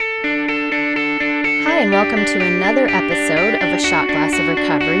and welcome to another episode of A Shot Glass of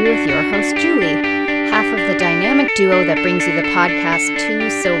Recovery with your host, Julie, half of the dynamic duo that brings you the podcast Two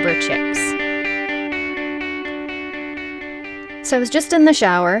Sober Chicks. So I was just in the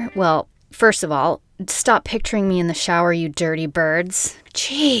shower. Well, first of all, stop picturing me in the shower, you dirty birds.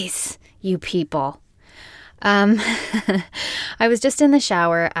 Jeez, you people. I was just in the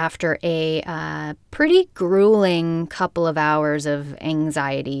shower after a pretty grueling couple of hours of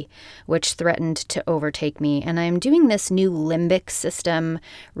anxiety, which threatened to overtake me. And I'm doing this new limbic system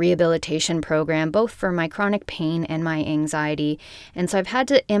rehabilitation program, both for my chronic pain and my anxiety. And so I've had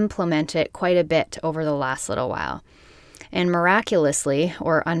to implement it quite a bit over the last little while. And miraculously,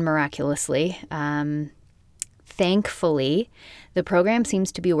 or unmiraculously, thankfully, the program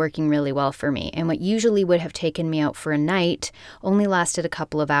seems to be working really well for me, and what usually would have taken me out for a night only lasted a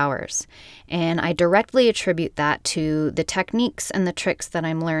couple of hours. And I directly attribute that to the techniques and the tricks that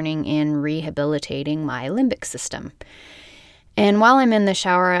I'm learning in rehabilitating my limbic system. And while I'm in the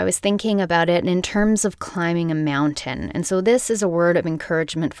shower, I was thinking about it in terms of climbing a mountain. And so this is a word of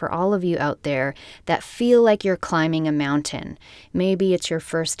encouragement for all of you out there that feel like you're climbing a mountain. Maybe it's your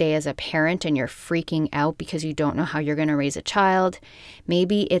first day as a parent and you're freaking out because you don't know how you're going to raise a child.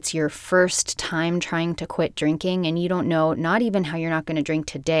 Maybe it's your first time trying to quit drinking and you don't know not even how you're not going to drink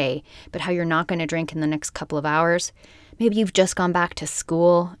today, but how you're not going to drink in the next couple of hours. Maybe you've just gone back to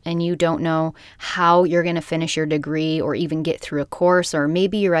school and you don't know how you're going to finish your degree or even get through a course, or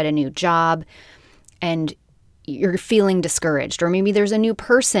maybe you're at a new job and you're feeling discouraged, or maybe there's a new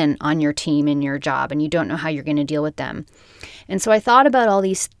person on your team in your job and you don't know how you're going to deal with them. And so I thought about all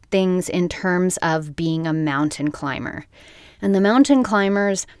these things in terms of being a mountain climber. And the mountain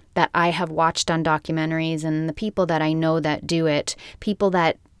climbers that I have watched on documentaries and the people that I know that do it, people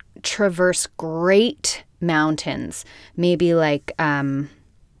that traverse great mountains, maybe like, what's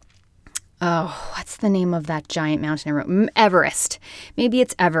the name of that giant mountain? Everest. Maybe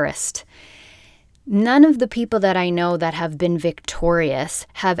it's Everest. None of the people that I know that have been victorious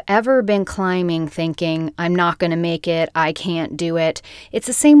have ever been climbing thinking, I'm not going to make it, I can't do it. It's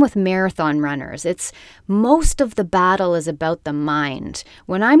the same with marathon runners. It's most of the battle is about the mind.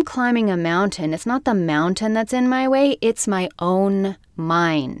 When I'm climbing a mountain, it's not the mountain that's in my way, it's my own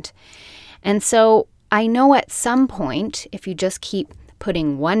mind. And so I know at some point, if you just keep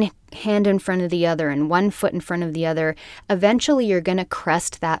putting one hand in front of the other and one foot in front of the other, eventually you're going to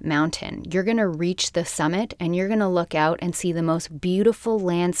crest that mountain. You're going to reach the summit and you're going to look out and see the most beautiful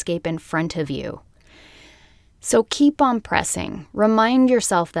landscape in front of you. So keep on pressing. Remind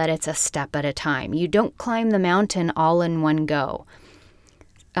yourself that it's a step at a time. You don't climb the mountain all in one go.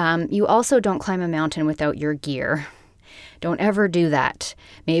 You also don't climb a mountain without your gear. Don't ever do that.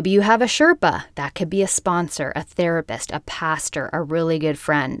 Maybe you have a Sherpa. That could be a sponsor, a therapist, a pastor, a really good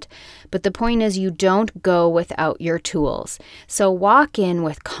friend. But the point is you don't go without your tools. So walk in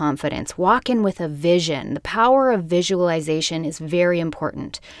with confidence. Walk in with a vision. The power of visualization is very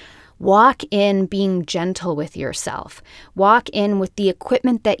important. Walk in being gentle with yourself. Walk in with the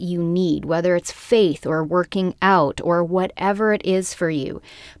equipment that you need, whether it's faith or working out or whatever it is for you.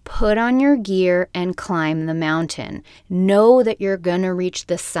 Put on your gear and climb the mountain. Know that you're going to reach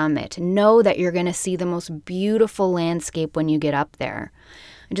the summit. Know that you're going to see the most beautiful landscape when you get up there.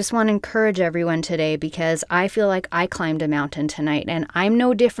 I just want to encourage everyone today because I feel like I climbed a mountain tonight and I'm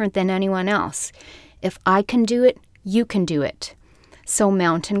no different than anyone else. If I can do it, you can do it. So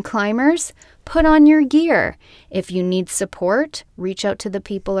mountain climbers, put on your gear. If you need support, reach out to the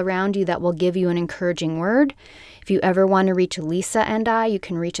people around you that will give you an encouraging word. If you ever want to reach Lisa and I, you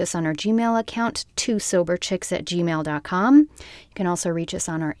can reach us on our Gmail account, twosoberchicks@gmail.com. You can also reach us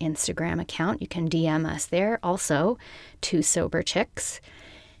on our Instagram account. You can DM us there, also, twosoberchicks.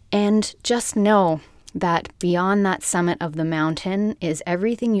 And just know that beyond that summit of the mountain is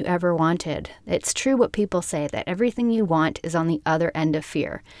everything you ever wanted. It's true what people say, that everything you want is on the other end of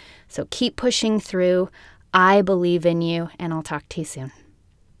fear. So keep pushing through. I believe in you, and I'll talk to you soon.